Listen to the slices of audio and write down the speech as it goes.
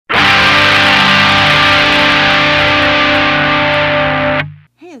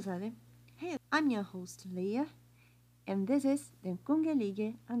I'm your host Leah, and this is the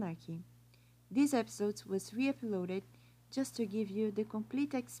Kungelige Anarchy. This episode was re-uploaded just to give you the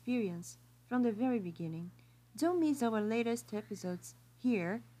complete experience from the very beginning. Don't miss our latest episodes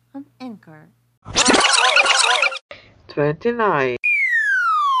here on Anchor. 29.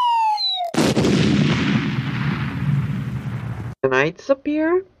 Can I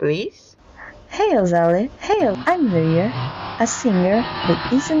disappear, please? Hey Ozale, I'm Leah, a singer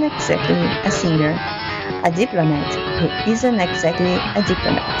who isn't exactly a singer, a diplomat who isn't exactly a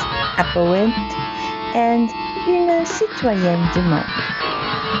diplomat, a poet, and une citoyenne du monde.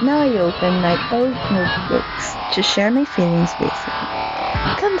 Now I open my old notebooks to share my feelings with you.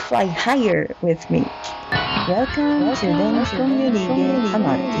 Come fly higher with me. Welcome to Den Kungelige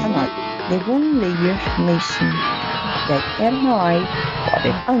Anarchy, de Gonleger Nation, där är mig på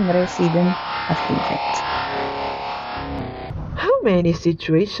den andra sidan av livet. How many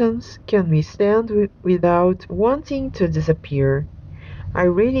situations can we stand without wanting to disappear? I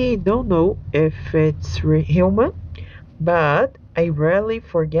really don't know if it's human, but I rarely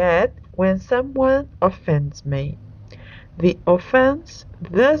forget when someone offends me. The offense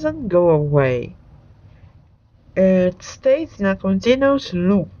doesn't go away. It stays in a continuous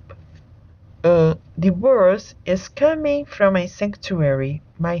loop. The worst is coming from my sanctuary,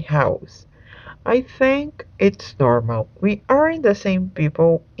 my house. I think it's normal. We aren't the same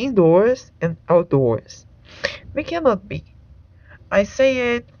people indoors and outdoors. We cannot be. I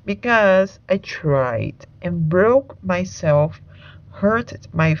say it because I tried and broke myself, hurted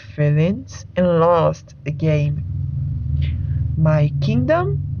my feelings, and lost the game. My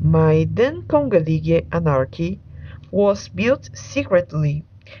kingdom, my then Congolese anarchy, was built secretly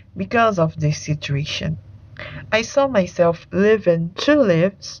because of this situation. I saw myself living two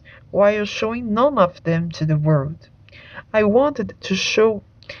lives while showing none of them to the world. I wanted to show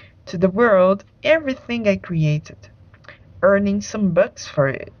to the world everything I created, earning some bucks for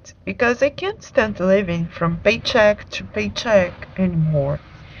it, because I can't stand living from paycheck to paycheck anymore.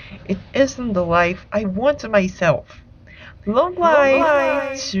 It isn't the life I want myself. Long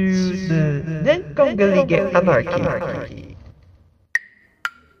life to the then Congolese anarchy.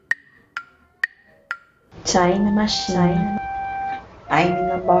 Time machine. I'm in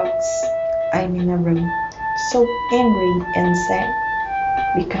a box. I'm in a room. So angry and sad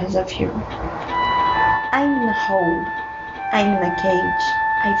because of you. I'm in a hole. I'm in a cage.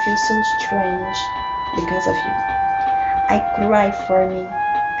 I feel so strange because of you. I cry for me.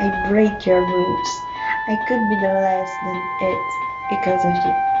 I break your rules. I could be the less than it because of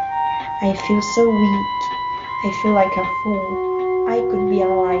you. I feel so weak. I feel like a fool. I could be a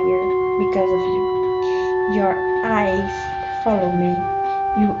liar because of you. Your eyes follow me.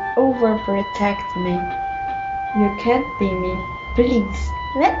 You overprotect me. You can't be me. Please,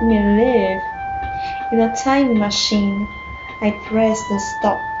 let me live. In a time machine, I press the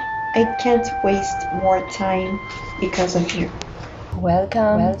stop. I can't waste more time because of you.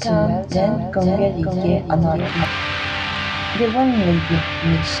 Welcome to Den Congolese Anarchy, the Gonleger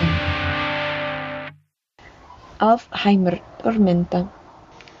Nation. Alzheimer Tormenta.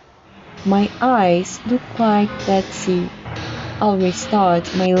 My eyes look like that sea. I'll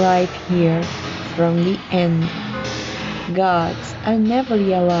restart my life here from the end. God, I never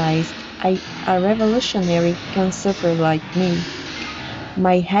realized a revolutionary can suffer like me.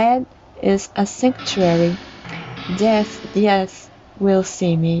 My head is a sanctuary. Death will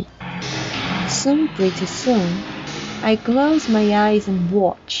see me. Soon, pretty soon, I close my eyes and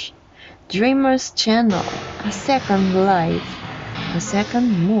watch. Dreamer's Channel, a second life, a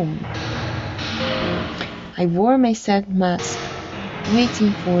second moon. I wore my sad mask,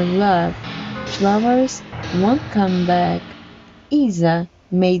 waiting for love. Flowers won't come back. Isa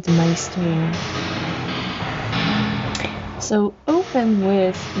made my storm. So open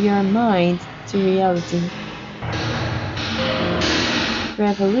with your mind to reality.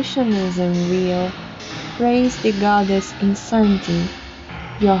 Revolution isn't real. Praise the goddess insanity.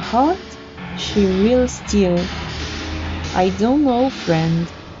 Your heart, she will steal. I don't know, friend.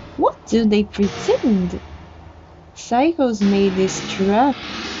 What do they pretend? Psychos made this trap,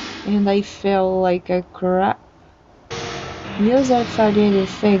 and I fell like a crap. Josef Farede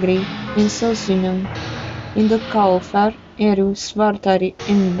Fegri en Sosinum, in the Kalfar Eru Svartari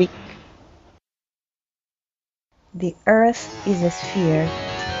en Bik. The earth is a sphere,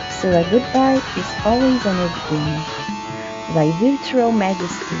 so a goodbye is always an beginning. Thy virtual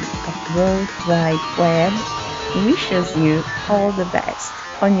majesty of World Wide Web wishes you all the best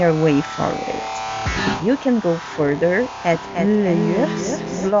on your way forward. You can go further at Leah's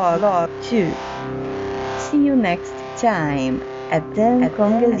blog too. See you next time at Den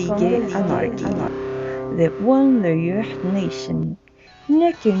Kongelige Anarchy, the One Luyuh Nation.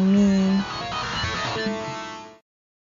 Look at me.